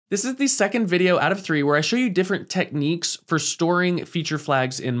This is the second video out of 3 where I show you different techniques for storing feature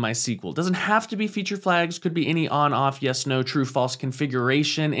flags in MySQL. It doesn't have to be feature flags, could be any on, off, yes, no, true, false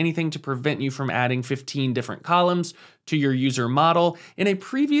configuration, anything to prevent you from adding 15 different columns to your user model. In a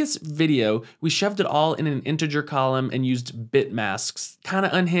previous video, we shoved it all in an integer column and used bit masks. Kind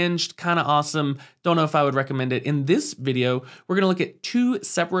of unhinged, kind of awesome. Don't know if I would recommend it. In this video, we're gonna look at 2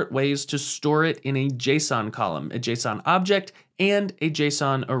 separate ways to store it in a JSON column, a JSON object and a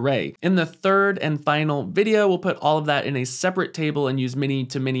JSON array. In the third and final video, we'll put all of that in a separate table and use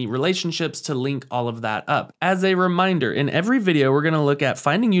many-to-many relationships to link all of that up. As a reminder, in every video, we're gonna look at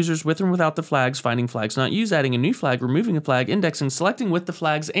finding users with and without the flags, finding flags not used, adding a new flag, removing a flag, indexing, selecting with the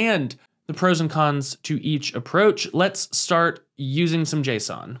flags, and the pros and cons to each approach. Let's start using some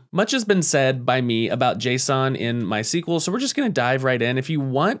JSON. Much has been said by me about JSON in MySQL, so we're just gonna dive right in. If you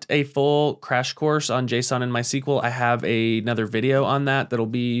want a full crash course on JSON in MySQL, I have another video on that that'll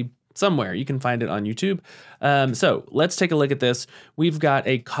be somewhere. You can find it on YouTube. So let's take a look at this. We've got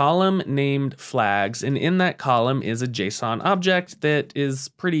a column named flags, and in that column is a JSON object that is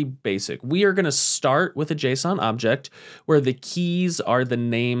pretty basic. We are gonna start with a JSON object where the keys are the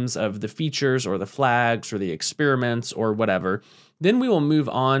names of the features or the flags or the experiments or whatever. Then we will move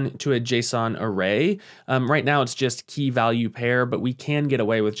on to a JSON array. Right now it's just key value pair, but we can get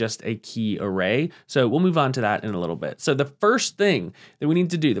away with just a key array. So we'll move on to that in a little bit. So the first thing that we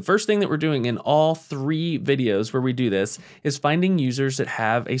need to do, the first thing that we're doing in all 3 videos where we do this is finding users that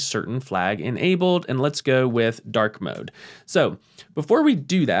have a certain flag enabled, and let's go with dark mode. So before we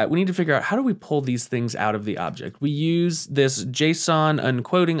do that, we need to figure out how do we pull these things out of the object. We use this JSON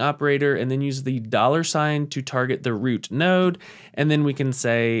unquoting operator and then use the $ to target the root node. And then we can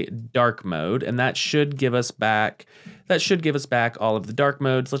say dark mode, and that should give us back all of the dark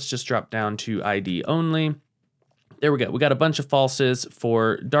modes. Let's just drop down to ID only. There we go. We got a bunch of falses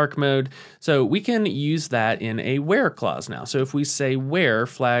for dark mode. So we can use that in a where clause now. So if we say where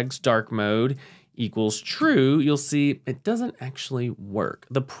flags dark mode equals true, you'll see it doesn't actually work.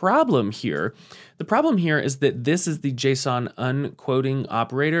 The problem here is that this is the JSON unquoting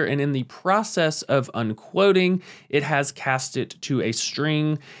operator, and in the process of unquoting, it has cast it to a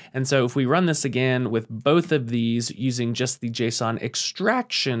string. And so if we run this again with both of these using just the JSON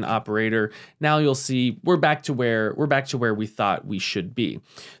extraction operator, now you'll see we're back to where we thought we should be.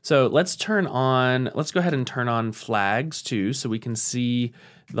 So let's go ahead and turn on flags too, so we can see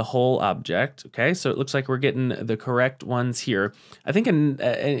the whole object. Okay, so it looks like we're getting the correct ones here. I think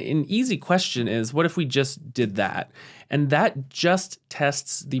an easy question is, what if we just did that? And that just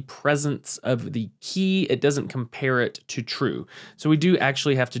tests the presence of the key. It doesn't compare it to true. So we do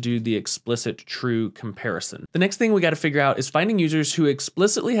actually have to do the explicit true comparison. The next thing we got to figure out is finding users who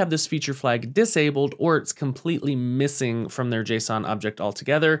explicitly have this feature flag disabled or it's completely missing from their JSON object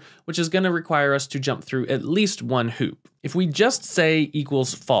altogether, which is going to require us to jump through at least one hoop. If we just say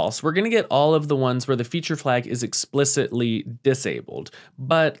equals false, we're going to get all of the ones where the feature flag is explicitly disabled.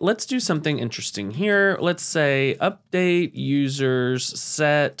 But let's do something interesting here. Let's say update users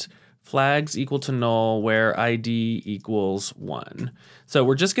set flags equal to null where ID equals 1. So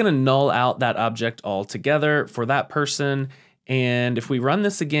we're just going to null out that object altogether for that person. And if we run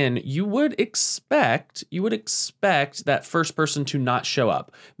this again, you would expect that first person to not show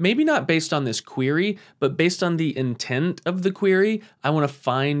up. Maybe not based on this query, but based on the intent of the query. I want to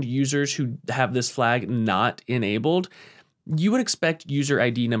find users who have this flag not enabled. You would expect user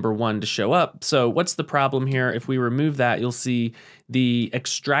ID number 1 to show up. So what's the problem here? If we remove that, you'll see the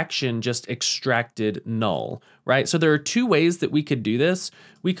extraction just extracted null, right? So there are 2 ways that we could do this.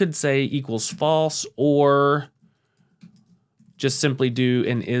 We could say equals false, or just simply do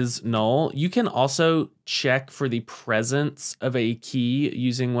an is null. You can also check for the presence of a key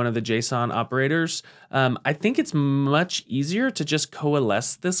using one of the JSON operators. I think it's much easier to just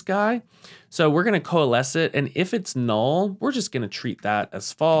coalesce this guy. So we're gonna coalesce it, and if it's null, we're just gonna treat that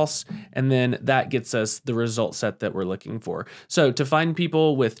as false, and then that gets us the result set that we're looking for. So to find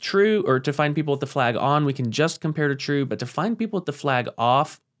people with true, or to find people with the flag on, we can just compare to true, but to find people with the flag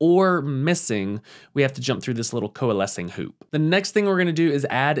off or missing, we have to jump through this little coalescing hoop. The next thing we're gonna do is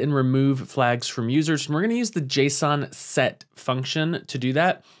add and remove flags from users, and we're gonna use the JSON set function to do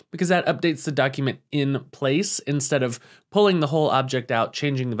that, because that updates the document in place instead of pulling the whole object out,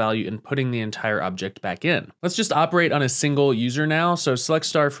 changing the value, and putting the entire object back in. Let's just operate on a single user now. So select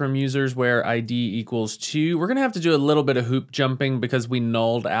star from users where ID equals 2. We're gonna have to do a little bit of hoop jumping because we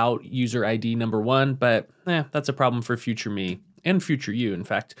nulled out user ID number 1, but that's a problem for future me. And future you, in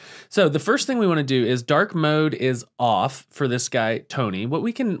fact. So the first thing we want to do is dark mode is off for this guy, Tony. What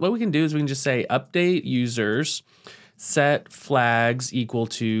we can do is we can just say update users set flags equal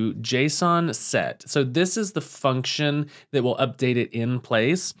to JSON set. So this is the function that will update it in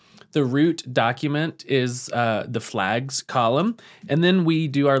place. The root document is the flags column, and then we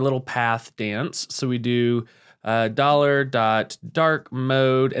do our little path dance. So we do $.dark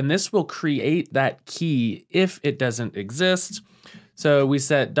mode, and this will create that key if it doesn't exist. So we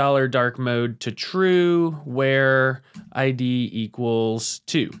set $dark mode to true where ID equals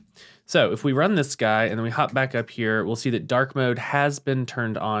 2. So if we run this guy and then we hop back up here, we'll see that dark mode has been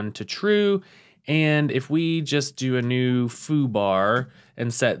turned on to true. And if we just do a new foobar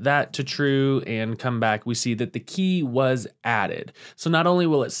and set that to true and come back, we see that the key was added. So not only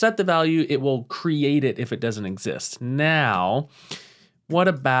will it set the value, it will create it if it doesn't exist. Now, what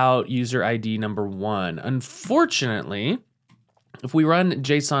about user ID number 1? Unfortunately, if we run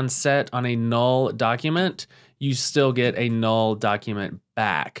JSON set on a null document, you still get a null document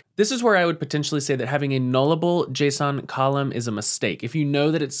back. This is where I would potentially say that having a nullable JSON column is a mistake. If you know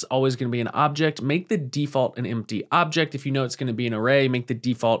that it's always going to be an object, make the default an empty object. If you know it's going to be an array, make the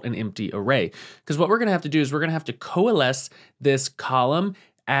default an empty array. Because what we're going to have to do is we're going to have to coalesce this column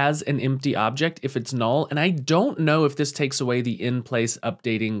as an empty object if it's null. And I don't know if this takes away the in-place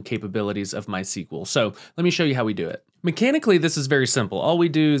updating capabilities of MySQL. So let me show you how we do it. Mechanically, this is very simple. All we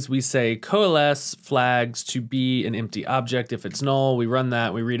do is we say coalesce flags to be an empty object. If it's null, we run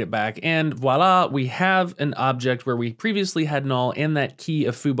that, we read it back, and voila, we have an object where we previously had null and that key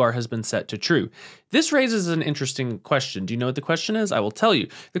of foobar has been set to true. This raises an interesting question. Do you know what the question is? I will tell you.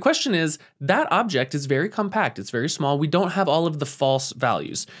 The question is, that object is very compact, it's very small, we don't have all of the false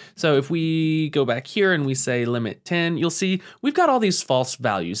values. So if we go back here and we say limit 10, you'll see we've got all these false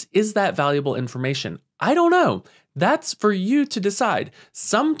values. Is that valuable information? I don't know. That's for you to decide.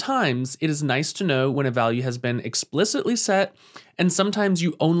 Sometimes it is nice to know when a value has been explicitly set, and sometimes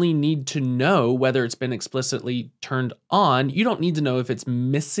you only need to know whether it's been explicitly turned on. You don't need to know if it's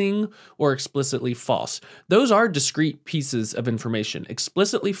missing or explicitly false. Those are discrete pieces of information.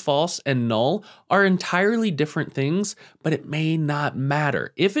 Explicitly false and null are entirely different things, but it may not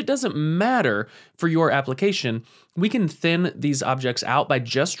matter. If it doesn't matter for your application, we can thin these objects out by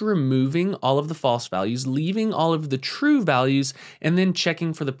just removing all of the false values, leaving all of the true values, and then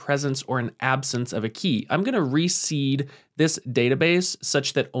checking for the presence or an absence of a key. I'm going to reseed this database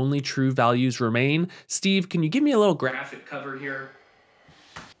such that only true values remain. Steve, can you give me a little graphic cover here?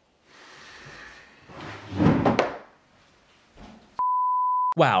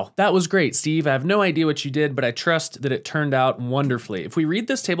 Wow, that was great, Steve. I have no idea what you did, but I trust that it turned out wonderfully. If we read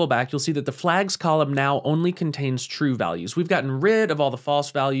this table back, you'll see that the flags column now only contains true values. We've gotten rid of all the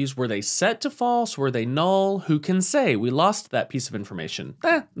false values. Were they set to false? Were they null? Who can say? We lost that piece of information.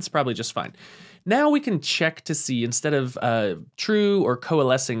 That's probably just fine. Now we can check to see, instead of true or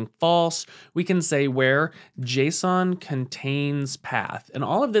coalescing false, we can say where JSON contains path. And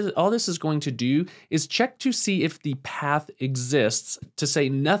all this is going to do is check to see if the path exists, to say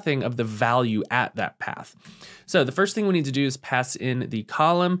nothing of the value at that path. So the first thing we need to do is pass in the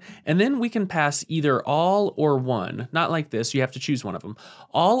column, and then we can pass either all or one. Not like this, you have to choose one of them.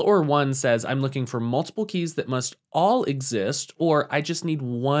 All or one says I'm looking for multiple keys that must all exist, or I just need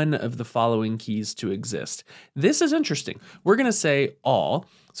one of the following keys to exist. This is interesting. We're going to say all.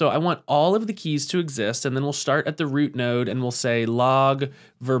 So I want all of the keys to exist, and then we'll start at the root node and we'll say log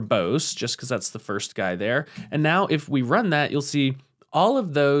verbose, just because that's the first guy there. And now if we run that, you'll see all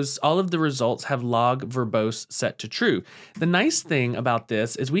of the results have log verbose set to true. The nice thing about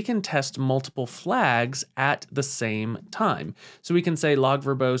this is we can test multiple flags at the same time. So we can say log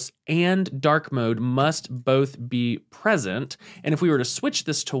verbose and dark mode must both be present. And if we were to switch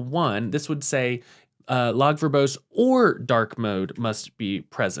this to 1, this would say log verbose or dark mode must be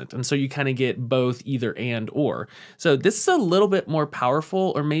present. And so you kind of get both, either and or. So this is a little bit more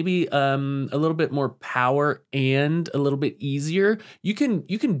powerful, or maybe a little bit more power and a little bit easier. You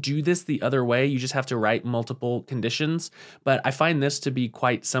can do this the other way. You just have to write multiple conditions, but I find this to be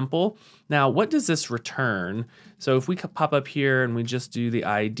quite simple. Now, what does this return? So if we pop up here and we just do the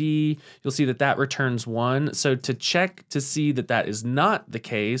ID, you'll see that that returns 1. So to check to see that that is not the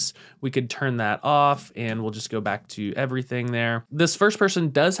case, we could turn that off and we'll just go back to everything there. This first person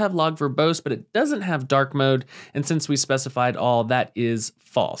does have log verbose, but it doesn't have dark mode. And since we specified all, that is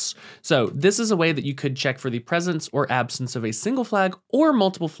false. So this is a way that you could check for the presence or absence of a single flag or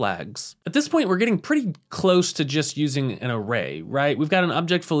multiple flags. At this point, we're getting pretty close to just using an array, right? We've got an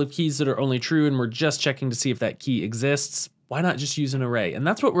object full of keys that are only true, and we're just checking to see if that key exists. Why not just use an array? And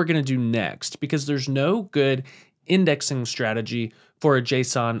that's what we're going to do next, because there's no good indexing strategy for a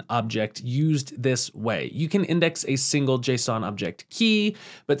JSON object used this way. You can index a single JSON object key,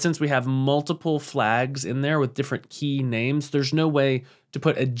 but since we have multiple flags in there with different key names, there's no way to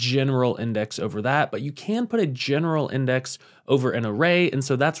put a general index over that, but you can put a general index over an array, and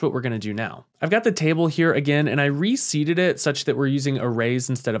so that's what we're gonna do now. I've got the table here again, and I reseeded it such that we're using arrays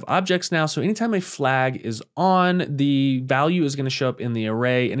instead of objects now, so anytime a flag is on, the value is gonna show up in the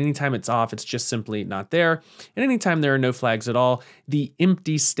array, and anytime it's off, it's just simply not there, and anytime there are no flags at all, the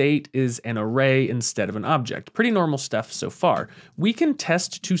empty state is an array instead of an object. Pretty normal stuff so far. We can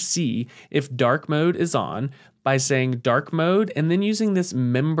test to see if dark mode is on by saying dark mode and then using this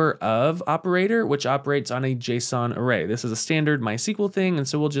member of operator, which operates on a JSON array. This is a standard MySQL thing, and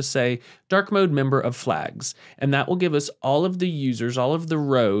so we'll just say dark mode member of flags, and that will give us all of the users, all of the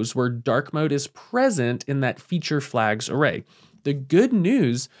rows where dark mode is present in that feature flags array. The good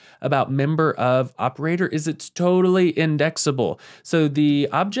news about member of operator is it's totally indexable. So the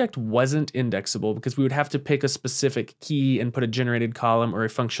object wasn't indexable because we would have to pick a specific key and put a generated column or a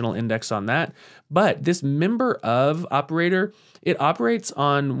functional index on that. But this member of operator, it operates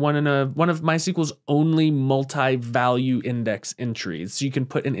on one of MySQL's only multi-value index entries. So you can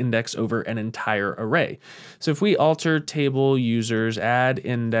put an index over an entire array. So if we alter table users, add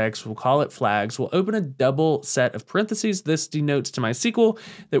index, we'll call it flags, we'll open a double set of parentheses. This denotes to MySQL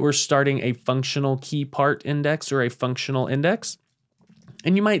that we're starting a functional key part index or a functional index.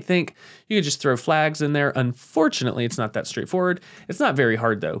 And you might think you could just throw flags in there. Unfortunately, it's not that straightforward. It's not very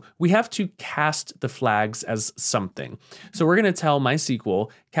hard though. We have to cast the flags as something. So we're gonna tell MySQL,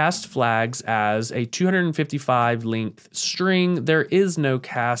 cast flags as a 255 length string. There is no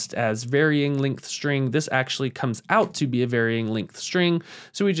cast as varying length string. This actually comes out to be a varying length string.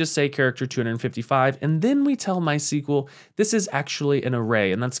 So we just say character 255, and then we tell MySQL, this is actually an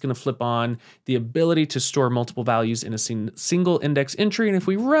array, and that's gonna flip on the ability to store multiple values in a single index entry. And if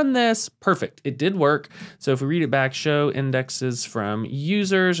we run this, perfect, it did work. So if we read it back, show indexes from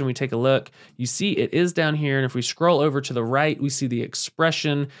users, and we take a look, you see it is down here. And if we scroll over to the right, we see the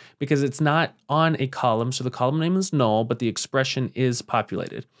expression because it's not on a column. So the column name is null, but the expression is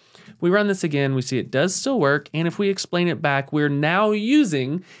populated. We run this again, we see it does still work. And if we explain it back, we're now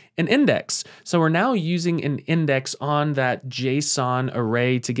using an index. So we're now using an index on that JSON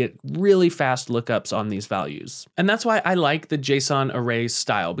array to get really fast lookups on these values. And that's why I like the JSON array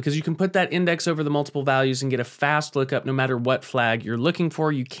style, because you can put that index over the multiple values and get a fast lookup no matter what flag you're looking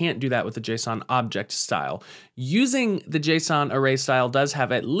for. You can't do that with the JSON object style. Using the JSON array style does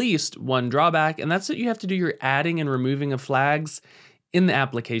have at least one drawback, and that's that you have to do your adding and removing of flags in the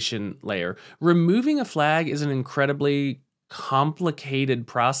application layer. Removing a flag is an incredibly complicated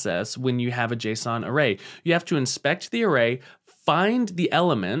process when you have a JSON array. You have to inspect the array, find the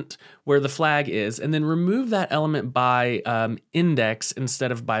element where the flag is, and then remove that element by index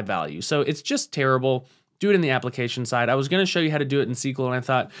instead of by value. So it's just terrible. Do it in the application side. I was gonna show you how to do it in SQL, and I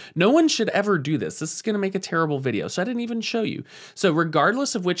thought, no one should ever do this. This is gonna make a terrible video, so I didn't even show you. So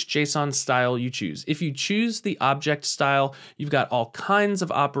regardless of which JSON style you choose, if you choose the object style, you've got all kinds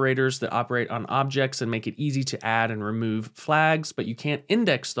of operators that operate on objects and make it easy to add and remove flags, but you can't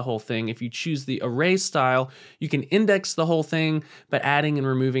index the whole thing. If you choose the array style, you can index the whole thing, but adding and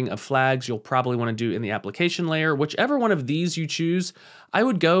removing of flags, you'll probably wanna do in the application layer. Whichever one of these you choose, I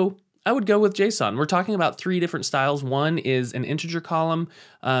would go with JSON. We're talking about three different styles. One is an integer column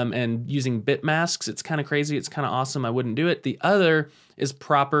and using bit masks. It's kind of crazy. It's kind of awesome. I wouldn't do it. The other is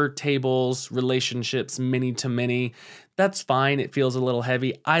proper tables, relationships, many to many. That's fine. It feels a little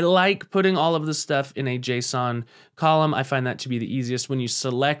heavy. I like putting all of this stuff in a JSON column. I find that to be the easiest. When you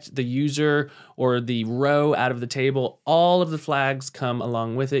select the user or the row out of the table, all of the flags come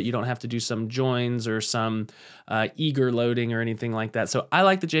along with it. You don't have to do some joins or some eager loading or anything like that. So I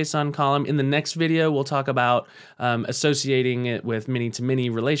like the JSON column. In the next video, we'll talk about associating it with many-to-many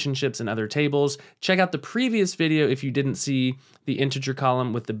relationships and other tables. Check out the previous video if you didn't see the integer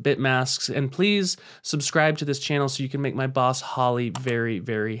column with the bit masks. And please subscribe to this channel so you can make my boss Holly very,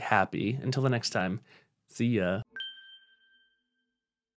 very happy. Until the next time, see ya.